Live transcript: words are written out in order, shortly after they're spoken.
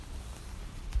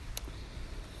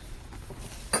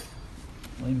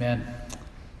Amen.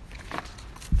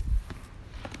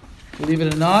 Believe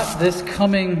it or not, this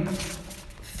coming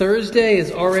Thursday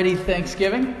is already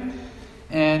Thanksgiving.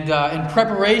 And in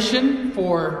preparation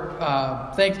for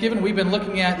Thanksgiving, we've been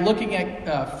looking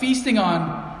at feasting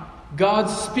on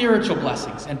God's spiritual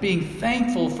blessings and being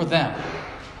thankful for them.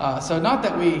 So not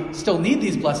that we still need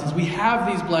these blessings, we have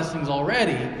these blessings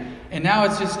already, and now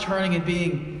it's just turning and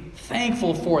being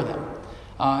thankful for them.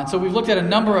 And so we've looked at a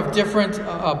number of different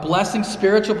blessings,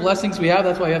 spiritual blessings we have.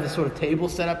 That's why we have this sort of table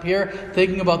set up here,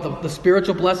 thinking about the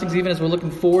spiritual blessings, even as we're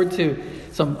looking forward to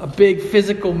a big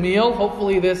physical meal,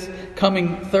 hopefully this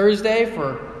coming Thursday,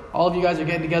 for all of you guys who are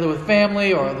getting together with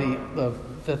family, or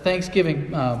the Thanksgiving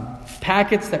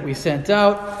packets that we sent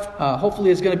out.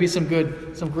 Hopefully it's going to be some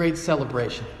great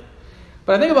celebration.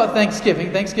 But I think about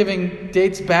Thanksgiving. Thanksgiving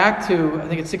dates back to, I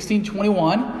think it's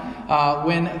 1621,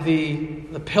 when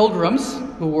the Pilgrims,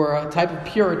 who were a type of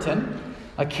Puritan,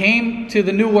 came to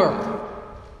the New World,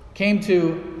 came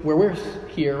to where we're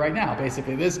here right now,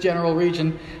 basically, this general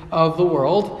region of the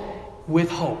world, with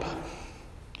hope,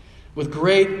 with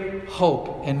great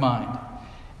hope in mind.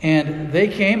 And they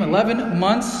came 11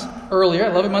 months earlier,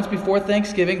 11 months before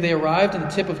Thanksgiving. They arrived at the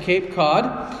tip of Cape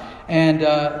Cod, and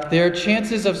their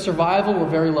chances of survival were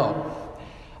very low.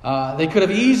 They could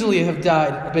have easily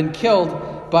been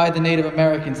killed by the Native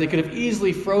Americans. They could have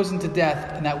easily frozen to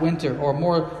death in that winter, or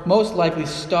most likely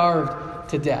starved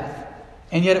to death.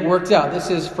 And yet it worked out. This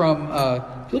is from, if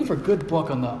you're looking for a good book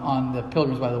on the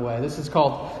Pilgrims, by the way, this is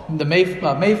called The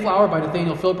Mayflower by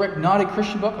Nathaniel Philbrick. Not a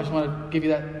Christian book. I just want to give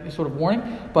you that sort of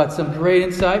warning, but some great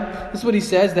insight. This is what he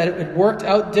says, that it worked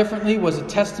out differently was a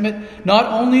testament not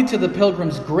only to the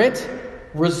Pilgrims' grit,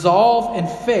 resolve, and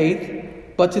faith,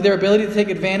 but to their ability to take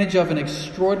advantage of an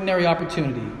extraordinary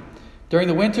opportunity. During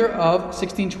the winter of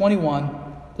 1621,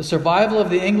 the survival of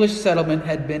the English settlement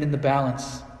had been in the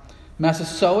balance.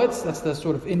 Massasoit's, that's the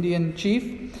sort of Indian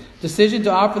chief, decision to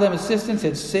offer them assistance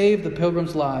had saved the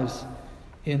Pilgrims' lives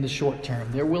in the short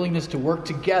term. Their willingness to work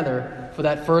together for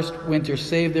that first winter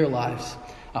saved their lives.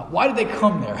 Why did they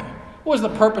come there? What was the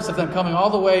purpose of them coming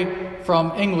all the way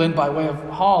from England by way of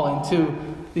Holland to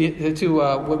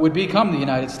what would become the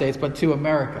United States, but to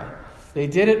America? They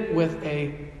did it with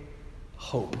a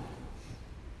hope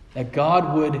that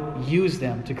God would use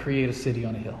them to create a city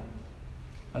on a hill.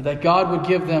 That God would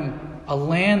give them a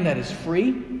land that is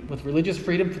free, with religious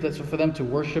freedom for them to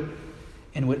worship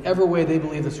in whatever way they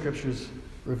believe the Scriptures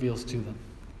reveals to them.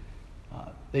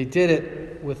 They did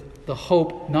it with the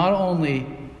hope not only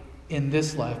in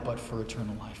this life, but for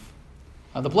eternal life.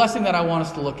 The blessing that I want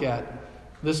us to look at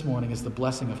this morning is the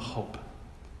blessing of hope,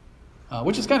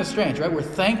 which is kind of strange, right? We're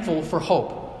thankful for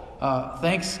hope.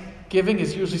 Thanksgiving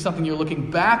is usually something you're looking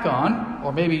back on,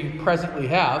 or maybe you presently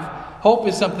have. Hope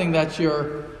is something that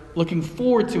you're looking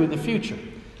forward to in the future.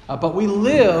 But we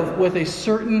live with a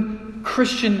certain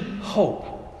Christian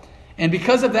hope. And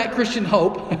because of that Christian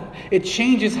hope, it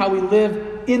changes how we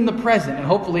live in the present. And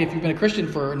hopefully, if you've been a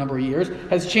Christian for a number of years,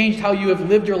 has changed how you have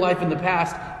lived your life in the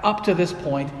past up to this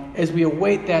point as we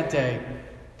await that day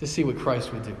to see what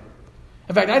Christ would do.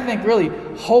 In fact, I think really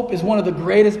hope is one of the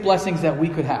greatest blessings that we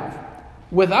could have.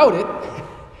 Without it,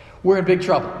 we're in big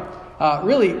trouble.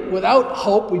 Really, without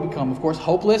hope, we become, of course,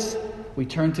 hopeless. We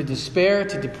turn to despair,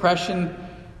 to depression,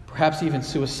 perhaps even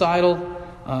suicidal,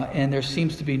 and there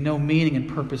seems to be no meaning and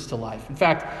purpose to life. In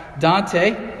fact,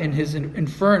 Dante, in his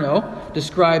Inferno,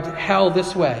 described hell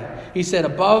this way. He said,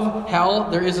 above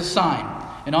hell there is a sign,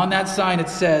 and on that sign it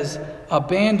says,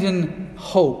 abandon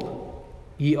hope,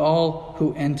 ye all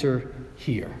who enter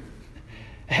here.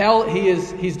 Hell,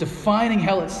 he's defining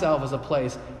hell itself as a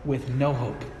place with no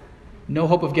hope. No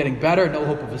hope of getting better, no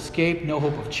hope of escape, no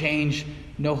hope of change,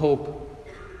 no hope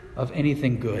of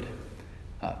anything good.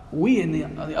 We, on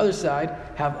the other side,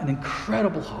 have an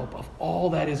incredible hope of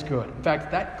all that is good. In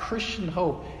fact, that Christian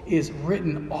hope is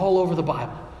written all over the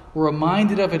Bible. We're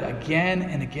reminded of it again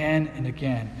and again and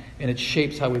again, and it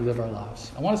shapes how we live our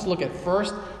lives. I want us to look at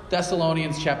 1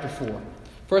 Thessalonians chapter 4.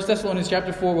 1 Thessalonians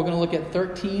chapter 4, we're going to look at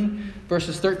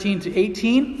verses 13 to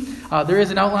 18. There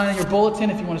is an outline in your bulletin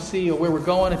if you want to see where we're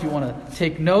going, if you want to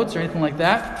take notes or anything like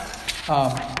that.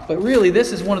 But really,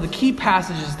 this is one of the key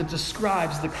passages that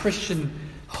describes the Christian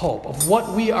hope of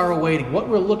what we are awaiting, what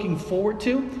we're looking forward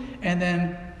to, and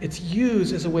then it's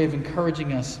used as a way of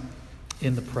encouraging us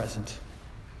in the present.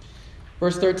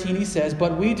 Verse 13, he says,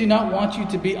 "But we do not want you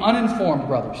to be uninformed,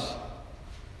 brothers,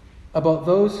 about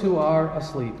those who are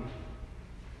asleep,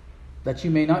 that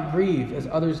you may not grieve as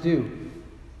others do,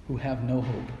 who have no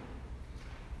hope.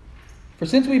 For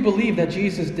since we believe that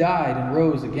Jesus died and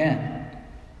rose again,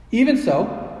 even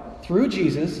so, through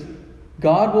Jesus,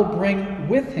 God will bring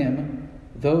with him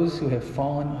those who have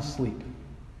fallen asleep.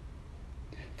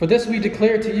 For this we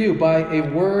declare to you by a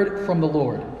word from the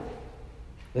Lord,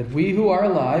 that we who are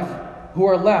alive, who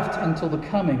are left until the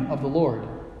coming of the Lord,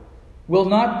 will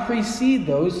not precede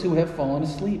those who have fallen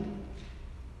asleep.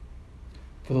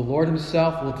 For the Lord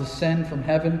himself will descend from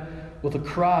heaven with a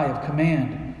cry of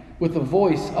command, with the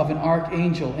voice of an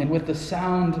archangel, and with the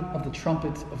sound of the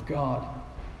trumpet of God.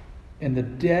 And the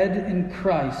dead in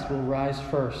Christ will rise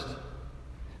first.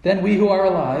 Then we who are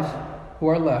alive, who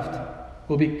are left,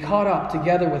 will be caught up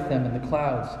together with them in the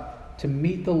clouds to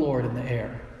meet the Lord in the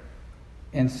air.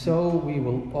 And so we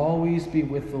will always be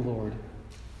with the Lord.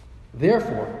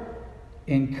 Therefore,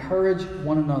 encourage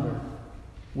one another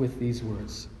with these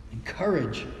words.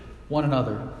 Encourage one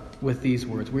another with these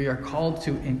words. We are called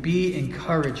to be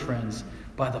encouraged, friends,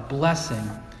 by the blessing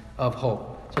of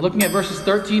hope. So looking at verses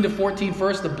 13 to 14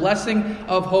 first, the blessing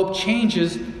of hope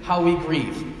changes how we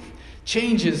grieve.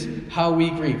 Changes how we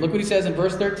grieve. Look what he says in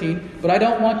verse 13. But I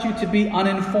don't want you to be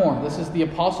uninformed. This is the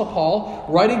Apostle Paul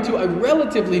writing to a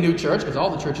relatively new church, because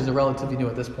all the churches are relatively new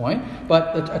at this point,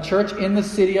 but a church in the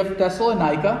city of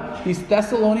Thessalonica. These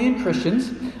Thessalonian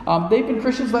Christians, they've been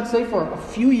Christians, let's say, for a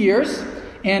few years,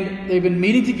 and they've been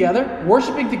meeting together,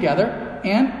 worshiping together,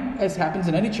 and as happens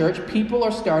in any church, people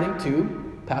are starting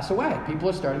to pass away. People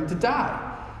are starting to die.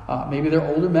 Maybe they're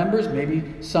older members,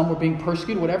 maybe some were being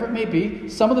persecuted, whatever it may be.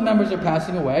 Some of the members are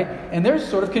passing away, and they're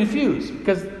sort of confused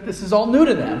because this is all new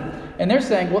to them. And they're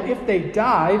saying, well, if they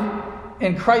died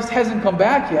and Christ hasn't come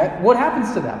back yet, what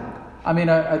happens to them? I mean,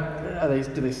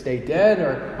 do they stay dead?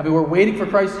 Or we're waiting for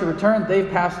Christ to return.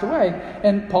 They've passed away.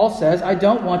 And Paul says, I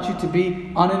don't want you to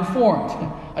be uninformed.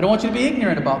 I don't want you to be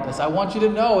ignorant about this. I want you to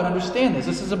know and understand this.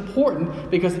 This is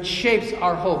important because it shapes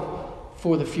our hope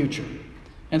for the future.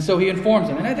 And so he informs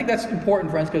them. And I think that's important,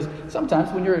 friends, because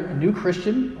sometimes when you're a new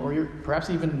Christian, or you're perhaps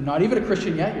even not even a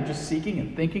Christian yet, you're just seeking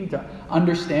and thinking to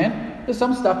understand, there's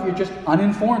some stuff you're just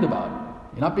uninformed about.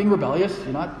 You're not being rebellious.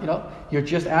 You're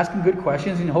just asking good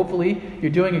questions, and hopefully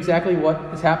you're doing exactly what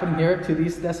is happening here to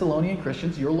these Thessalonian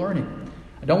Christians. You're learning.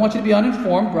 I don't want you to be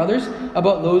uninformed, brothers,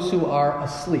 about those who are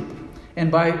asleep.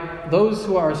 And by those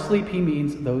who are asleep, he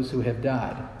means those who have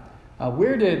died.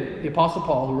 Where did the Apostle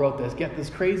Paul, who wrote this, get this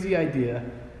crazy idea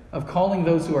of calling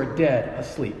those who are dead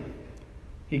asleep?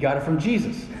 He got it from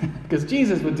Jesus, because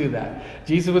Jesus would do that.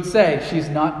 Jesus would say, she's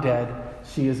not dead,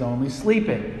 she is only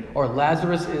sleeping. Or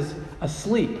Lazarus is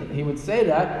asleep. He would say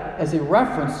that as a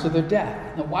reference to their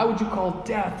death. Now, why would you call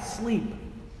death sleep?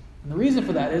 And the reason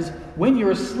for that is, when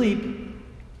you're asleep,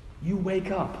 you wake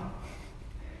up.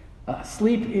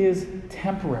 Sleep is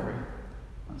temporary.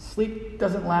 Sleep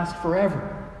doesn't last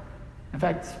forever. In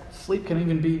fact, sleep can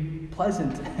even be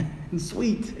pleasant and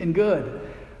sweet and good.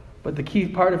 But the key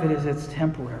part of it is it's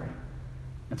temporary.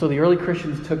 And so the early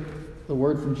Christians took the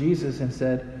word from Jesus and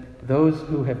said, those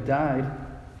who have died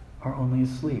are only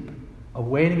asleep,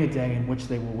 awaiting a day in which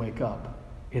they will wake up.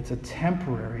 It's a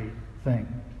temporary thing.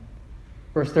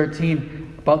 Verse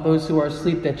 13, about those who are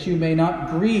asleep, that you may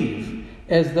not grieve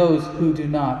as those who do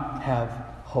not have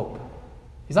hope.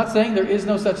 He's not saying there is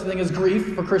no such thing as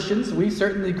grief for Christians. We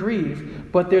certainly grieve,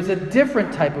 but there's a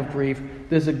different type of grief.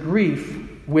 There's a grief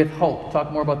with hope. We'll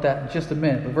talk more about that in just a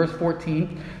minute. But verse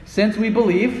 14, since we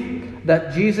believe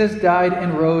that Jesus died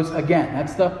and rose again.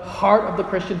 That's the heart of the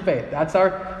Christian faith. That's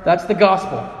the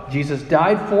gospel. Jesus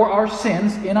died for our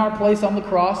sins in our place on the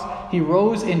cross. He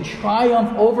rose in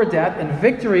triumph over death and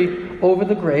victory over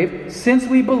the grave. Since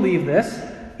we believe this,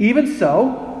 even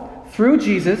so, through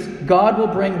Jesus, God will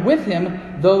bring with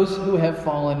him those who have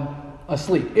fallen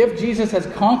asleep. If Jesus has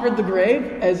conquered the grave,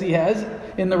 as he has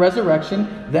in the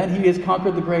resurrection, then he has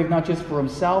conquered the grave not just for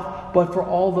himself, but for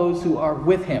all those who are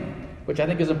with him, which I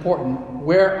think is important.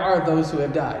 Where are those who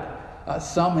have died?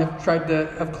 Some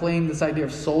have claimed this idea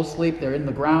of soul sleep. They're in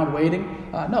the ground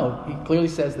waiting. No, he clearly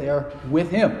says they are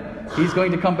with him. He's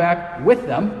going to come back with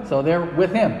them, so they're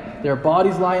with him. Their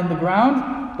bodies lie in the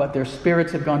ground, but their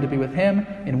spirits have gone to be with him,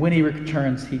 and when he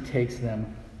returns, he takes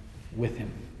them with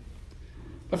him.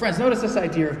 But friends, notice this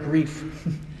idea of grief.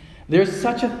 There's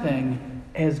such a thing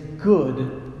as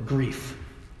good grief.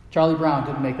 Charlie Brown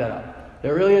didn't make that up.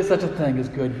 There really is such a thing as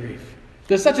good grief.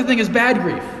 There's such a thing as bad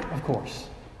grief, of course.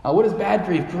 What is bad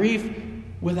grief? Grief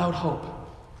without hope.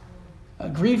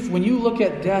 Grief when you look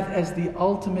at death as the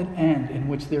ultimate end in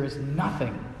which there is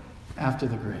nothing after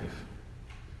the grave.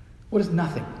 What is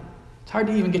nothing? It's hard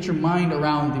to even get your mind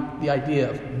around the idea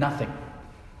of nothing.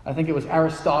 I think it was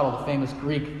Aristotle, the famous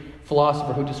Greek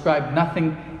philosopher, who described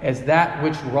nothing as that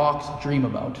which rocks dream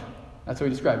about. That's how he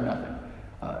described nothing.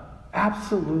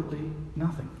 Absolutely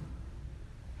nothing.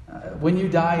 When you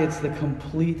die, it's the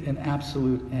complete and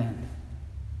absolute end.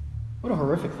 What a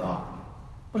horrific thought.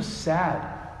 What a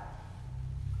sad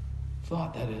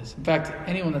thought that is. In fact,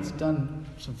 anyone that's done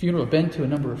some funeral, been to a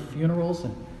number of funerals,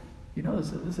 and you know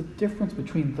there's a difference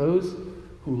between those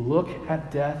who look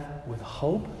at death with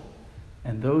hope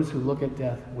and those who look at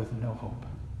death with no hope.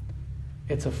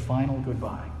 It's a final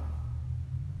goodbye.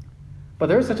 But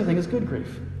there is such a thing as good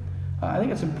grief. I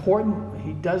think it's important.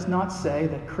 He does not say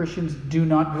that Christians do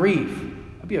not grieve.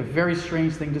 That'd be a very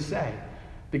strange thing to say,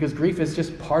 because grief is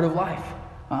just part of life.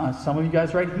 Some of you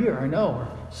guys right here, I know,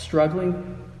 are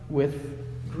struggling with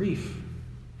grief.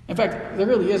 In fact, there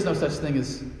really is no such thing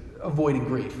as avoiding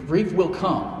grief. Grief will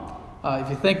come. If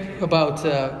you think about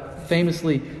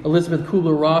famously Elizabeth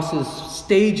Kubler-Ross's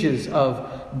stages of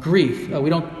grief,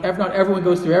 not everyone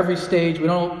goes through every stage. We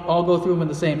don't all go through them in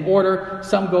the same order.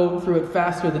 Some go through it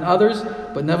faster than others,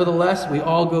 but nevertheless, we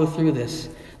all go through this.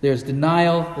 There's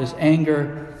denial, there's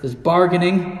anger, there's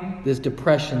bargaining, there's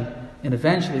depression, and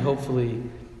eventually, hopefully,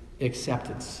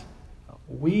 acceptance.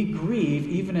 We grieve,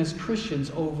 even as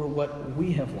Christians, over what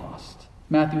we have lost.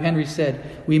 Matthew Henry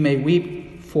said, "We may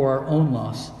weep for our own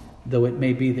loss, though it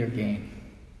may be their gain."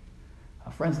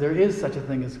 Friends, there is such a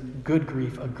thing as good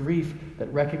grief, a grief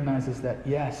that recognizes that,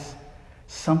 yes,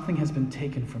 something has been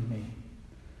taken from me.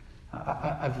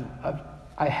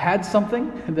 I had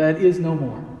something that is no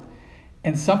more.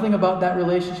 And something about that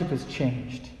relationship has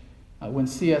changed. When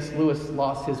C.S. Lewis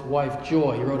lost his wife,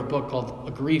 Joy, he wrote a book called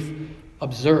A Grief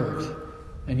Observed.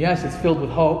 And yes, it's filled with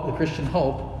hope, the Christian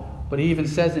hope, but he even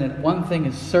says in it, one thing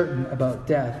is certain about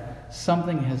death,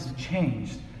 something has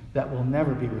changed that will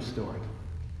never be restored.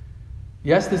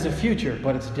 Yes, there's a future,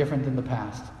 but it's different than the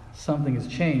past. Something has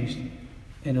changed,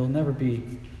 and it'll never be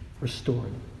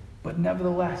restored. But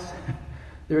nevertheless,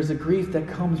 there is a grief that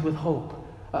comes with hope,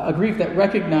 a grief that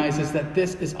recognizes that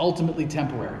this is ultimately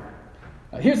temporary.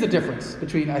 Here's the difference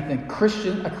between, I think,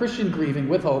 a Christian grieving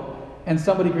with hope and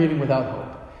somebody grieving without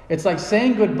hope. It's like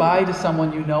saying goodbye to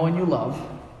someone you know and you love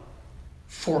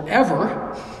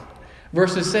forever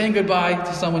versus saying goodbye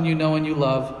to someone you know and you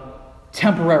love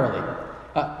temporarily.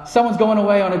 Someone's going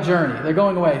away on a journey. They're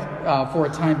going away for a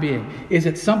time being. Is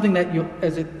it something that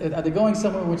are they going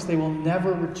somewhere which they will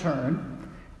never return,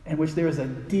 in which there is a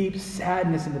deep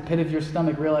sadness in the pit of your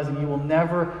stomach, realizing you will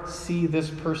never see this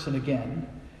person again?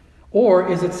 Or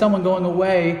is it someone going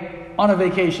away on a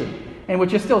vacation, in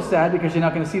which you're still sad because you're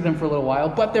not going to see them for a little while,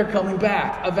 but they're coming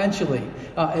back eventually?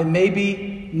 It may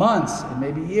be months, it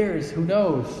may be years, who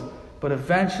knows? But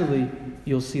eventually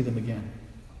you'll see them again.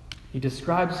 He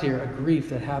describes here a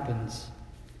grief that happens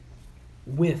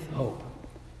with hope.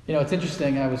 You know, it's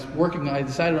interesting. I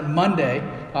decided on Monday,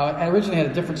 I originally had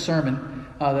a different sermon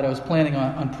that I was planning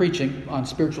on preaching on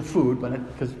spiritual food,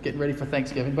 because getting ready for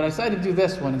Thanksgiving. But I decided to do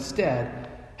this one instead,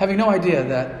 having no idea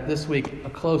that this week a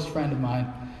close friend of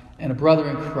mine and a brother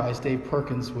in Christ, Dave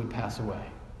Perkins, would pass away.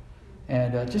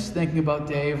 And just thinking about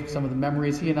Dave, some of the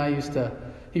memories he and I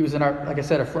he was in our, like I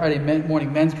said, a Friday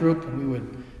morning men's group, and we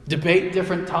would debate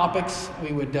different topics.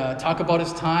 We would talk about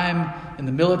his time in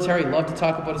the military. He loved to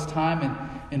talk about his time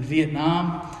in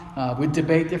Vietnam. We'd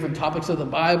debate different topics of the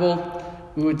Bible.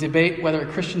 We would debate whether a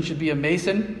Christian should be a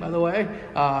Mason, by the way.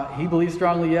 He believes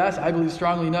strongly yes. I believe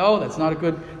strongly no.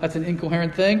 That's an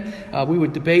incoherent thing. We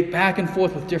would debate back and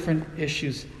forth with different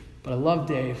issues. But I love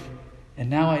Dave. And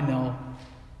now I know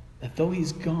that though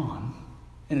he's gone,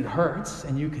 and it hurts,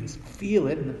 and you can feel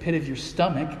it in the pit of your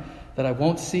stomach, that I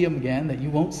won't see him again, that you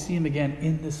won't see him again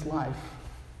in this life,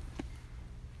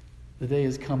 the day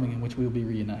is coming in which we will be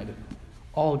reunited.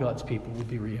 All God's people will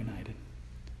be reunited.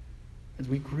 As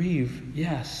we grieve,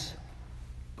 yes,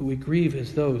 but we grieve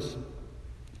as those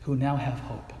who now have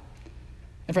hope.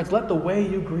 And friends, let the way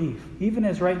you grieve, even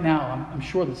as right now, I'm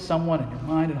sure that someone in your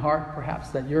mind and heart, perhaps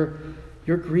that you're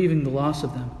grieving the loss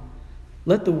of them,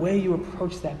 let the way you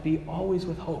approach that be always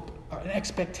with hope, or an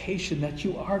expectation that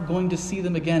you are going to see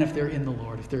them again if they're in the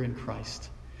Lord, if they're in Christ.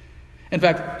 In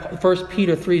fact, 1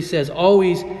 Peter 3 says,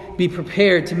 always be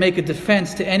prepared to make a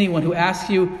defense to anyone who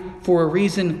asks you for a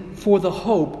reason for the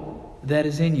hope that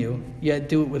is in you, yet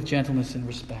do it with gentleness and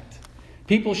respect.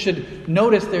 People should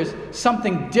notice there's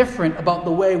something different about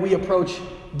the way we approach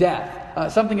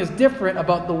death. Something is different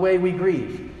about the way we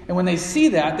grieve. And when they see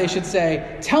that, they should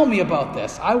say, tell me about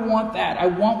this. I want that. I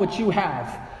want what you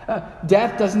have.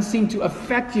 Death doesn't seem to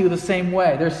affect you the same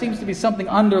way. There seems to be something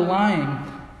underlying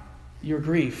your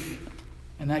grief.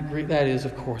 And that is,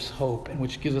 of course, hope, and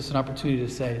which gives us an opportunity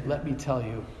to say, let me tell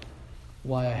you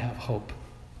why I have hope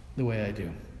the way I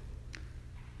do.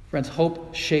 Friends,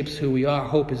 hope shapes who we are.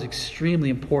 Hope is extremely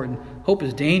important. Hope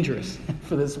is dangerous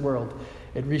for this world.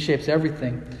 It reshapes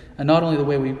everything, and not only the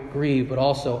way we grieve, but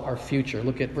also our future.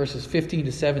 Look at verses 15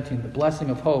 to 17. The blessing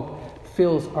of hope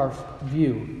fills our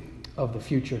view of the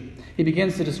future. He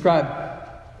begins to describe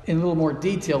in a little more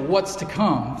detail what's to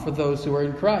come for those who are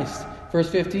in Christ. Verse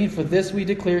 15, for this we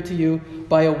declare to you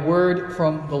by a word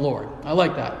from the Lord. I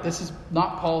like that. This is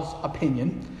not Paul's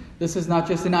opinion. This is not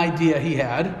just an idea he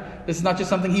had. This is not just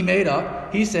something he made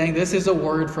up. He's saying this is a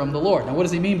word from the Lord. Now, what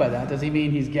does he mean by that? Does he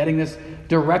mean he's getting this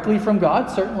directly from God?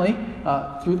 Certainly,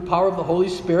 through the power of the Holy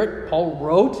Spirit. Paul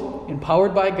wrote,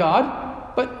 empowered by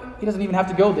God, but he doesn't even have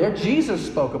to go there. Jesus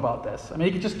spoke about this. I mean,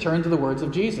 he could just turn to the words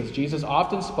of Jesus. Jesus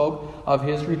often spoke of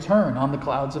his return on the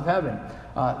clouds of heaven.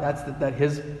 That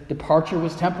his departure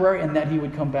was temporary and that he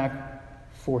would come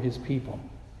back for his people.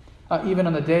 Even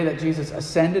on the day that Jesus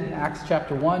ascended, in Acts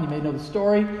chapter 1, you may know the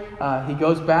story. He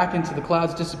goes back into the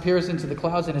clouds, disappears into the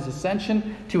clouds in his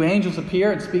ascension. 2 angels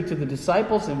appear and speak to the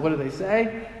disciples. And what do they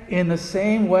say? In the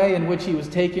same way in which he was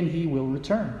taken, he will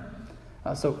return.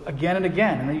 So again and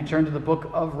again. And then you turn to the book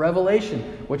of Revelation,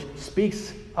 which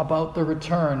speaks about the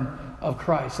return of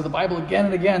Christ. So the Bible again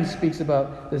and again speaks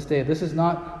about this day. This is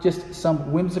not just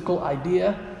some whimsical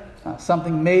idea,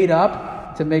 something made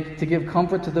up to give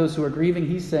comfort to those who are grieving.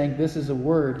 He's saying this is a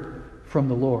word from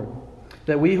the Lord.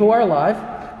 That we who are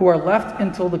alive, who are left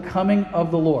until the coming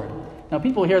of the Lord. Now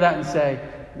people hear that and say,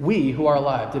 we who are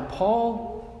alive. Did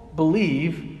Paul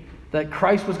believe that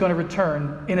Christ was going to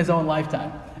return in his own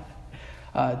lifetime?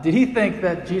 Did he think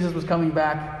that Jesus was coming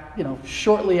back,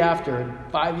 shortly after,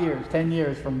 5 years, 10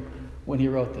 years from when he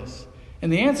wrote this?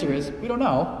 And the answer is, we don't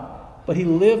know, but he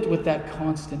lived with that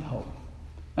constant hope.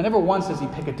 And never once does he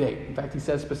pick a date. In fact, he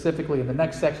says specifically in the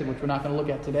next section, which we're not going to look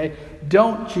at today,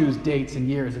 don't choose dates and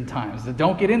years and times.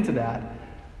 Don't get into that.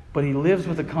 But he lives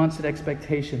with a constant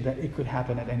expectation that it could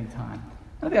happen at any time.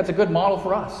 I think that's a good model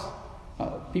for us.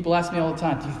 People ask me all the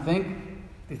time, do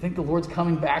you think the Lord's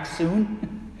coming back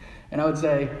soon? And I would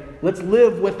say, let's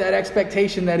live with that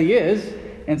expectation that he is.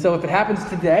 And so if it happens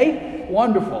today,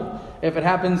 wonderful. If it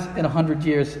happens in 100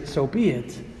 years, so be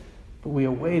it. But we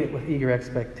await it with eager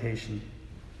expectation.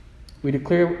 We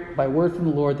declare by word from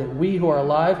the Lord that we who are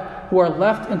alive, who are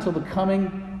left until the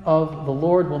coming of the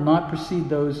Lord, will not precede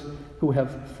those who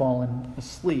have fallen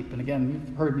asleep. And again,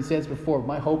 you've heard me say this before.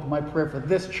 My hope, my prayer for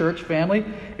this church family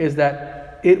is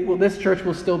that this church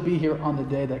will still be here on the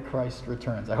day that Christ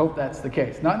returns. I hope that's the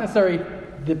case. Not necessarily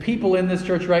the people in this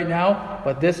church right now,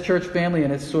 but this church family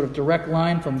and its sort of direct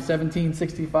line from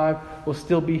 1765 will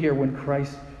still be here when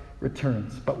Christ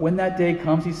returns. But when that day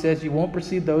comes, he says, you won't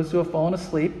precede those who have fallen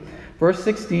asleep. Verse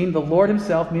 16, the Lord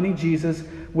himself, meaning Jesus,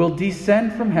 will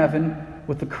descend from heaven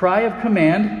with the cry of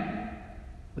command,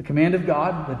 the command of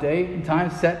God, the day and time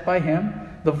set by him,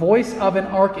 the voice of an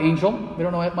archangel. We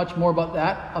don't know much more about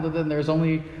that, other than there's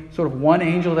only sort of one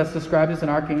angel that's described as an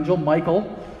archangel, Michael,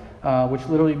 which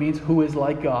literally means who is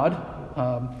like God.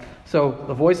 So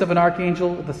the voice of an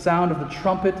archangel, the sound of the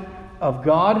trumpet of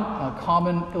God,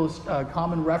 a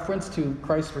common reference to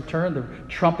Christ's return, the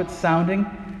trumpet sounding.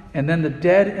 And then the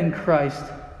dead in Christ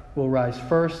will rise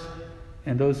first,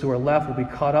 and those who are left will be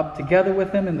caught up together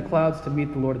with him in the clouds to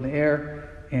meet the Lord in the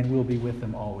air, and will be with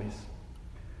him always.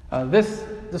 This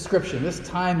description, this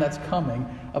time that's coming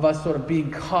of us sort of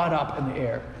being caught up in the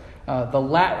air,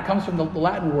 it comes from the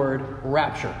Latin word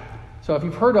rapture. So if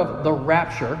you've heard of the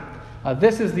rapture,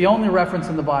 this is the only reference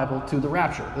in the Bible to the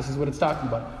rapture. This is what it's talking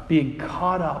about, being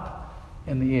caught up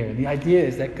in the air. The idea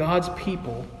is that God's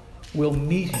people will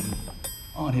meet him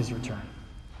on his return.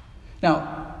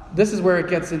 Now, this is where it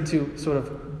gets into sort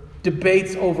of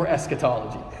debates over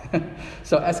eschatology.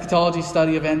 So eschatology,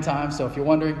 study of end times. So if you're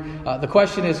wondering, the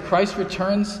question is, Christ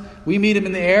returns, we meet him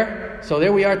in the air, so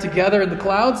there we are together in the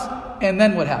clouds, and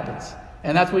then what happens?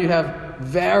 And that's where you have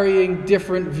varying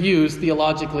different views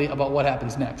theologically about what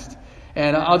happens next.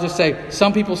 And I'll just say,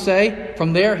 some people say,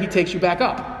 from there he takes you back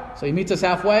up. So he meets us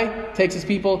halfway, takes his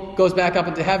people, goes back up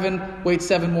into heaven, waits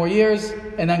 7 more years,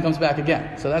 and then comes back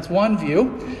again. So that's one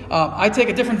view. I take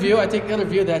a different view. I take the other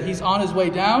view that he's on his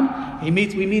way down. We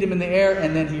meet him in the air,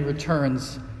 and then he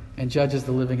returns and judges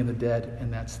the living and the dead,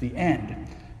 and that's the end.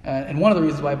 And one of the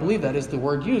reasons why I believe that is the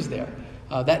word used there.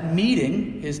 That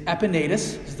meeting is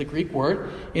epinetus, is the Greek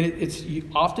word, and it's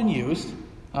often used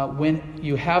when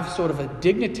you have sort of a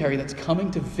dignitary that's coming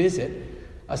to visit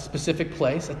a specific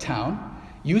place, a town.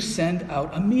 You send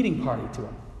out a meeting party to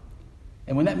him.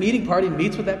 And when that meeting party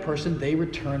meets with that person, they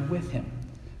return with him.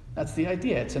 That's the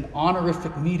idea. It's an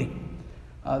honorific meeting.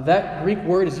 That Greek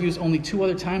word is used only 2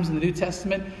 other times in the New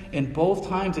Testament. In both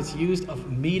times it's used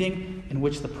of meeting in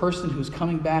which the person who's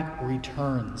coming back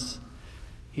returns.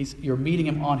 You're meeting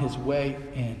him on his way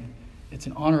in. It's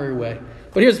an honorary way.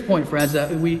 But here's the point, friends.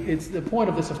 It's the point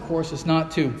of this, of course, is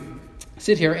not to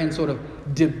sit here and sort of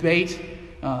debate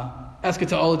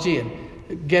eschatology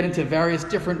and get into various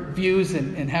different views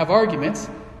and have arguments.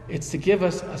 It's to give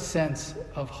us a sense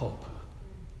of hope.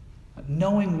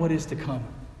 Knowing what is to come.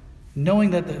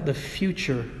 Knowing that the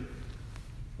future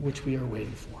which we are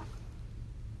waiting for.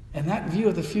 And that view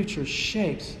of the future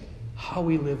shapes how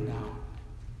we live now,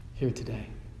 here today.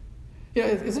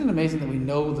 Isn't it amazing that we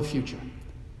know the future?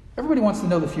 Everybody wants to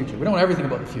know the future. We don't know everything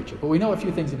about the future, but we know a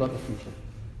few things about the future.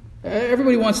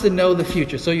 Everybody wants to know the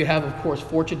future. So you have, of course,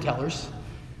 fortune tellers.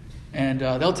 And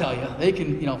they'll tell you. They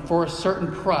can, for a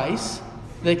certain price,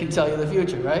 they can tell you the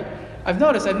future, right? I've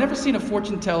noticed, I've never seen a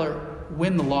fortune teller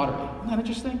win the lottery. Isn't that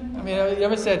interesting? I mean, you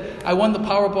ever said, I won the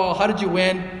Powerball, how did you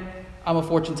win? I'm a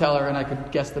fortune teller and I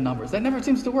could guess the numbers. That never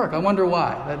seems to work. I wonder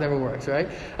why. That never works, right?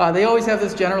 They always have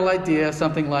this general idea,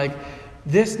 something like,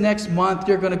 this next month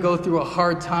you're going to go through a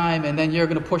hard time and then you're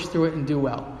going to push through it and do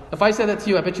well. If I said that to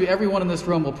you, I bet you everyone in this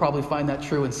room will probably find that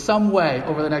true in some way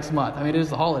over the next month. I mean, it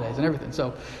is the holidays and everything.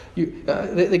 So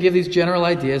they give these general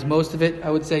ideas. Most of it,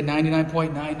 I would say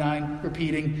 99.99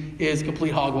 repeating, is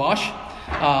complete hogwash.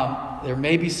 There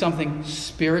may be something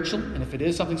spiritual, and if it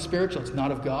is something spiritual, it's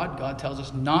not of God. God tells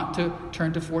us not to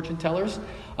turn to fortune tellers.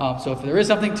 So if there is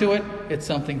something to it, it's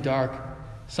something dark,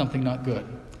 something not good.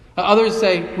 Others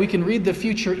say we can read the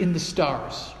future in the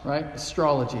stars, right?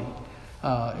 Astrology.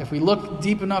 If we look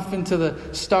deep enough into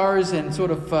the stars and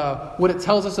sort of what it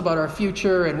tells us about our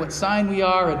future and what sign we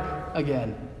are, and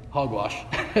again, hogwash,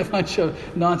 a bunch of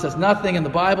nonsense. Nothing in the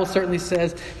Bible certainly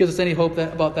gives us any hope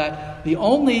about that. The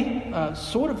only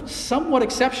sort of somewhat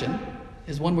exception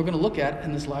is one we're going to look at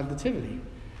in this live nativity.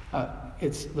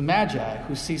 It's the Magi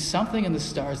who see something in the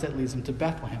stars that leads them to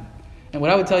Bethlehem. And what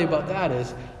I would tell you about that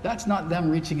is, that's not them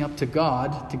reaching up to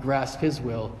God to grasp His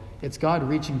will. It's God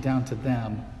reaching down to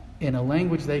them in a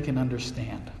language they can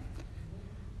understand,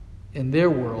 in their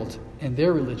world, in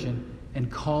their religion, and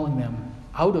calling them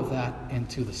out of that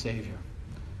into the Savior.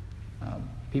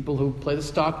 People who play the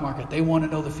stock market, they want to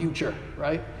know the future,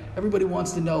 right? Everybody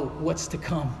wants to know what's to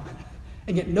come.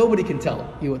 And yet nobody can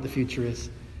tell you what the future is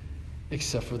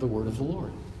except for the word of the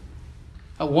Lord.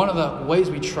 One of the ways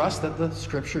we trust that the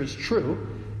Scripture is true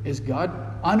is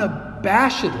God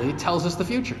unabashedly tells us the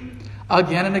future.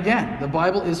 Again and again. The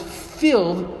Bible is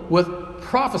filled with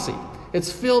prophecy.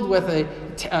 It's filled with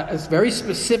very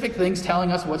specific things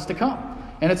telling us what's to come.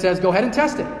 And it says, go ahead and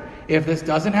test it. If this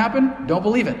doesn't happen, don't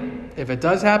believe it. If it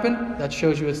does happen, that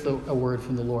shows you it's a word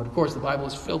from the Lord. Of course, the Bible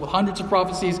is filled with hundreds of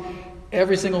prophecies.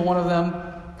 Every single one of them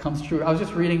comes true. I was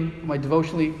just reading my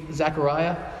devotionally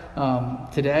Zechariah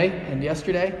today and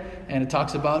yesterday, and it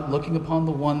talks about looking upon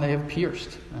the one they have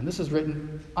pierced. And this is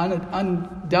written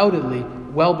undoubtedly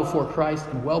well before Christ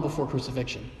and well before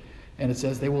crucifixion. And it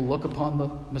says they will look upon the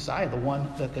Messiah, the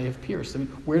one that they have pierced. I mean,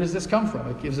 where does this come from?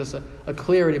 It gives us a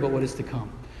clarity about what is to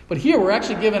come. But here we're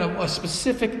actually given a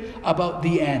specific about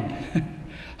the end.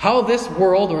 How this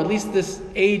world, or at least this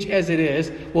age as it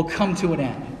is, will come to an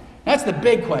end. That's the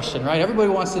big question, right? Everybody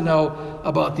wants to know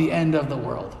about the end of the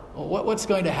world. What's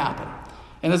going to happen?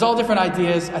 And there's all different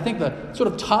ideas. I think the sort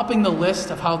of topping the list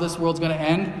of how this world's going to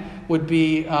end would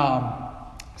be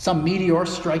some meteor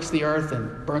strikes the earth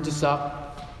and burns us up,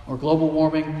 or global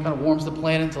warming kind of warms the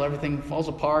planet until everything falls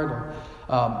apart,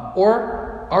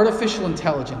 or artificial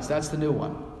intelligence. That's the new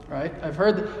one, right? I've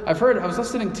heard. I was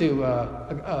listening to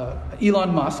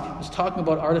Elon Musk was talking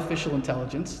about artificial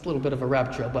intelligence. It's a little bit of a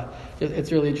rabbit trail, but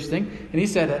it's really interesting. And he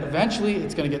said that eventually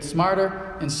it's going to get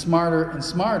smarter and smarter and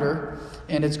smarter,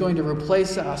 and it's going to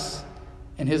replace us,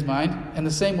 in his mind, in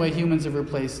the same way humans have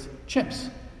replaced chimps.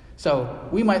 So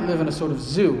we might live in a sort of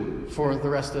zoo for the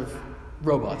rest of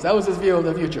robots. That was his view of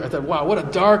the future. I thought, wow, what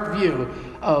a dark view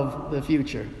of the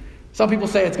future. Some people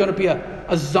say it's going to be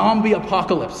a zombie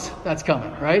apocalypse that's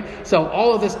coming, right? So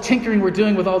all of this tinkering we're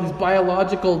doing with all these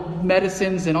biological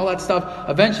medicines and all that stuff,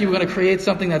 eventually we're going to create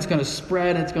something that's going to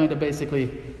spread and it's going to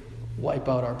basically wipe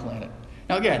out our planet.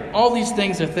 Now again, all these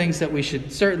things are things that we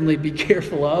should certainly be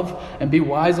careful of and be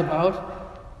wise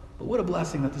about. But what a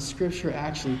blessing that the Scripture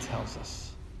actually tells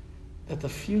us that the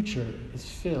future is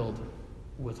filled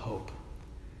with hope.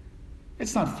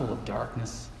 It's not full of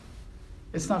darkness.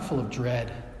 It's not full of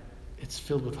dread. It's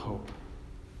filled with hope.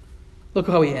 Look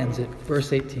how he ends it.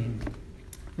 Verse 18.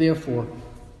 Therefore,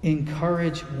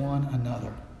 encourage one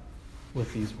another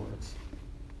with these words.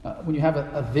 When you have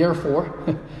a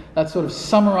therefore, that's sort of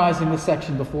summarizing the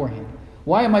section beforehand.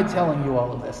 Why am I telling you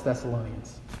all of this,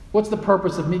 Thessalonians? What's the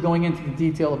purpose of me going into the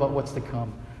detail about what's to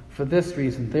come? For this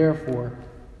reason, therefore,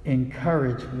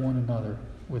 encourage one another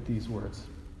with these words.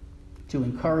 To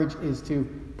encourage is to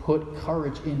put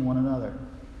courage in one another,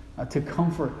 to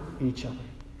comfort each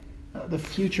other. The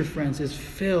future, friends, is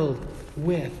filled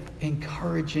with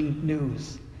encouraging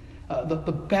news. The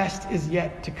best is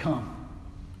yet to come.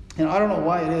 And I don't know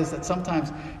why it is that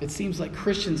sometimes it seems like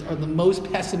Christians are the most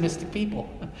pessimistic people.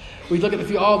 We look at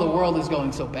the world is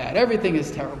going so bad. Everything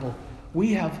is terrible.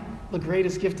 We have the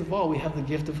greatest gift of all. We have the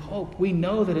gift of hope. We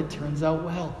know that it turns out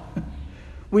well.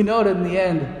 We know that in the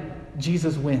end,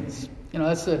 Jesus wins.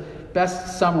 That's the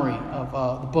best summary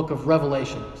of the book of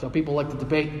Revelation. So people like to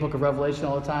debate the book of Revelation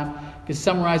all the time. You can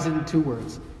summarize it in 2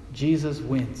 words. Jesus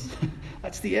wins.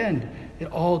 That's the end. It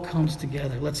all comes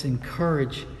together. Let's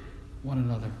encourage one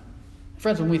another.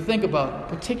 Friends, when we think about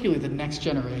particularly the next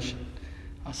generation,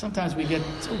 sometimes we get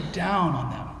so down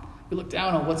on them. We look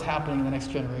down on what's happening in the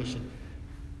next generation.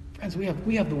 Friends, we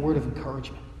have the word of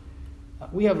encouragement.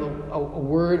 We have a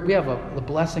word, we have the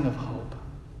blessing of hope.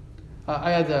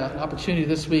 I had an opportunity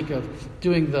this week of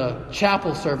doing the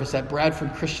chapel service at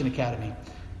Bradford Christian Academy.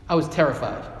 I was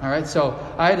terrified, all right? So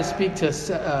I had to speak to,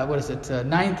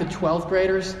 9th to 12th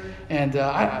graders, and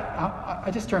I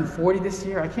just turned 40 this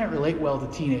year. I can't relate well to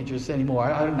teenagers anymore.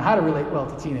 I don't know how to relate well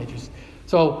to teenagers.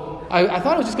 So I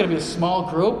thought it was just going to be a small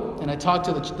group, and I talked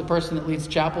to the person that leads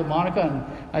chapel, Monica,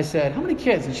 and I said, how many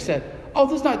kids? And she said, oh,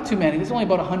 there's not too many. There's only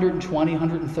about 120,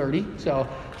 130. So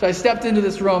I stepped into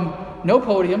this room, no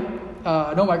podium,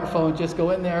 no microphone, just go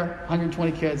in there,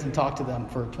 120 kids, and talk to them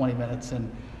for 20 minutes, and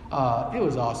it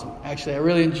was awesome. Actually, I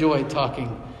really enjoyed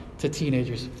talking to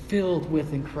teenagers filled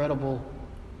with incredible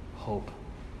hope.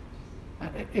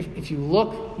 If you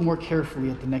look more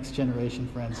carefully at the next generation,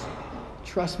 friends,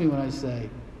 trust me when I say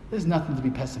there's nothing to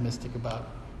be pessimistic about.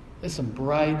 There's some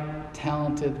bright,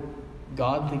 talented,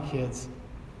 godly kids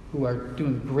who are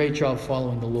doing a great job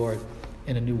following the Lord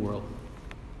in a new world.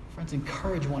 Friends,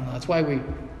 encourage one another. That's why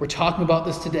we're talking about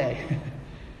this today.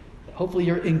 Hopefully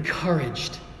you're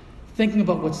encouraged, thinking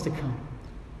about what's to come.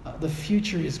 The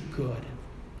future is good.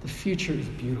 The future is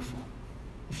beautiful.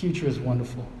 The future is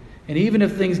wonderful. And even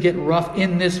if things get rough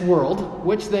in this world,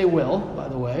 which they will, by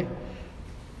the way,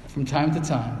 from time to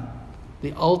time,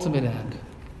 the ultimate end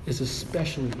is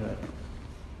especially good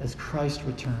as Christ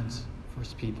returns for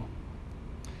his people.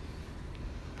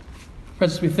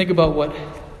 Friends, as we think about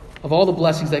of all the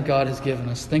blessings that God has given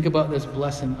us, think about this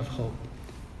blessing of hope.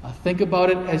 Think about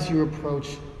it as you approach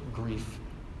grief.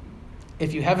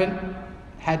 If you haven't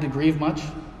had to grieve much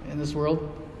in this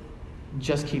world,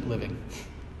 just keep living,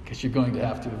 because you're going to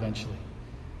have to eventually.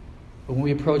 But when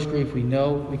we approach grief, we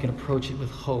know we can approach it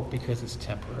with hope because it's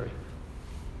temporary.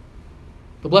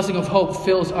 The blessing of hope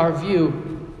fills our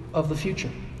view of the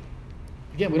future.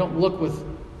 Again, we don't look with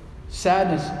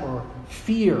sadness or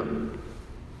fear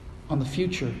on the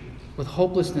future, with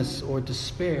hopelessness or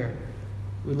despair.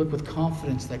 We look with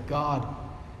confidence that God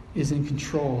is in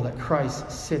control, that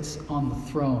Christ sits on the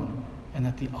throne, and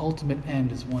that the ultimate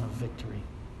end is one of victory.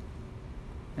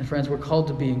 And friends, we're called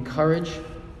to be encouraged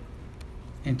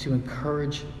and to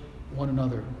encourage one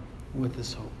another with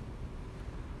this hope.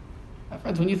 Now,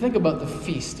 friends, when you think about the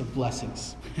feast of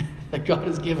blessings that God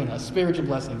has given us, spiritual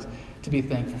blessings to be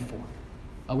thankful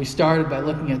for, we started by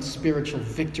looking at spiritual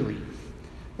victory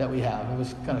that we have. I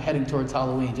was kind of heading towards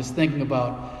Halloween, just thinking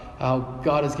about how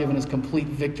God has given us complete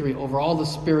victory over all the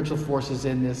spiritual forces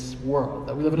in this world.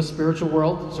 That we live in a spiritual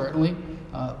world, certainly.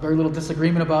 Very little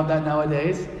disagreement about that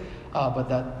nowadays. But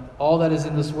that all that is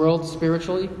in this world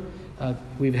spiritually,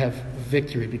 we have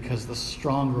victory because the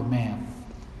stronger man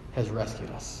has rescued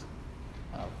us.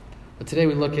 But today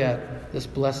we look at this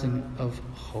blessing of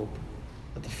hope,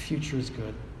 that the future is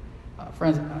good.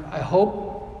 Friends, I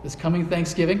hope this coming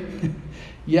Thanksgiving,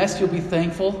 yes, you'll be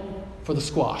thankful for the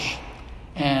squash,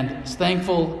 and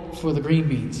thankful for the green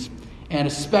beans, and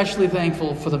especially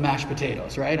thankful for the mashed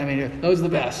potatoes, right? I mean, those are the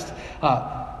best.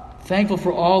 Thankful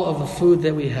for all of the food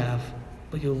that we have,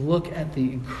 but you'll look at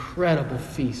the incredible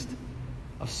feast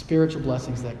of spiritual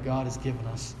blessings that God has given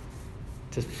us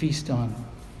to feast on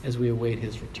as we await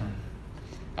his return.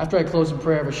 After I close in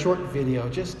prayer, I have a short video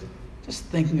just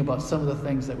thinking about some of the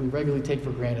things that we regularly take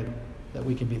for granted that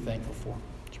we can be thankful for.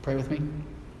 Would you pray with me?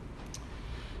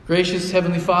 Gracious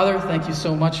Heavenly Father, thank you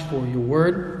so much for your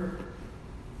word.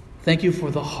 Thank you for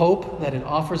the hope that it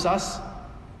offers us.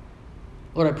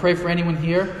 Lord, I pray for anyone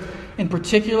here in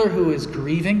particular who is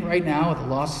grieving right now with the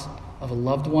loss of a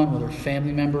loved one, whether a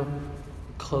family member,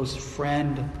 a close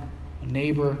friend, a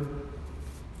neighbor,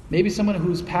 maybe someone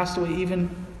who's passed away even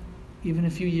a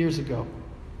few years ago,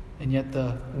 and yet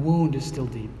the wound is still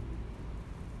deep.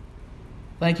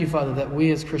 Thank you, Father, that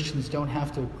we as Christians don't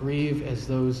have to grieve as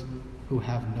those who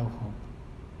have no hope.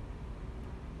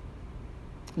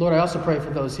 Lord, I also pray for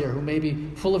those here who may be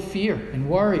full of fear and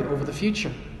worry over the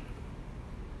future.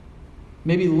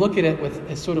 Maybe look at it with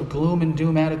a sort of gloom and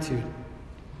doom attitude.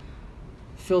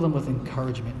 Fill them with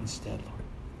encouragement instead, Lord.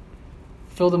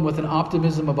 Fill them with an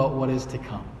optimism about what is to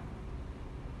come.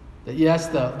 That yes,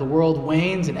 the world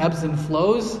wanes and ebbs and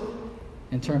flows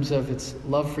in terms of its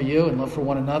love for you and love for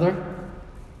one another.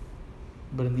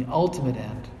 But in the ultimate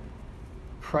end,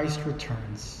 Christ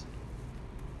returns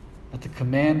at the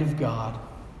command of God,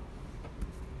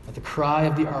 at the cry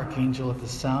of the archangel, at the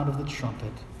sound of the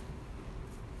trumpet.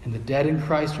 And the dead in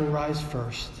Christ will rise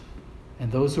first,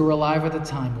 and those who are alive at the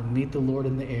time will meet the Lord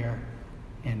in the air,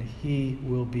 and he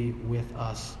will be with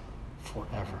us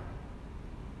forever.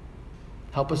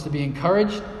 Help us to be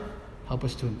encouraged. Help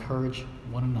us to encourage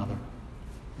one another.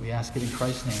 We ask it in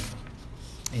Christ's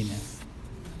name. Amen.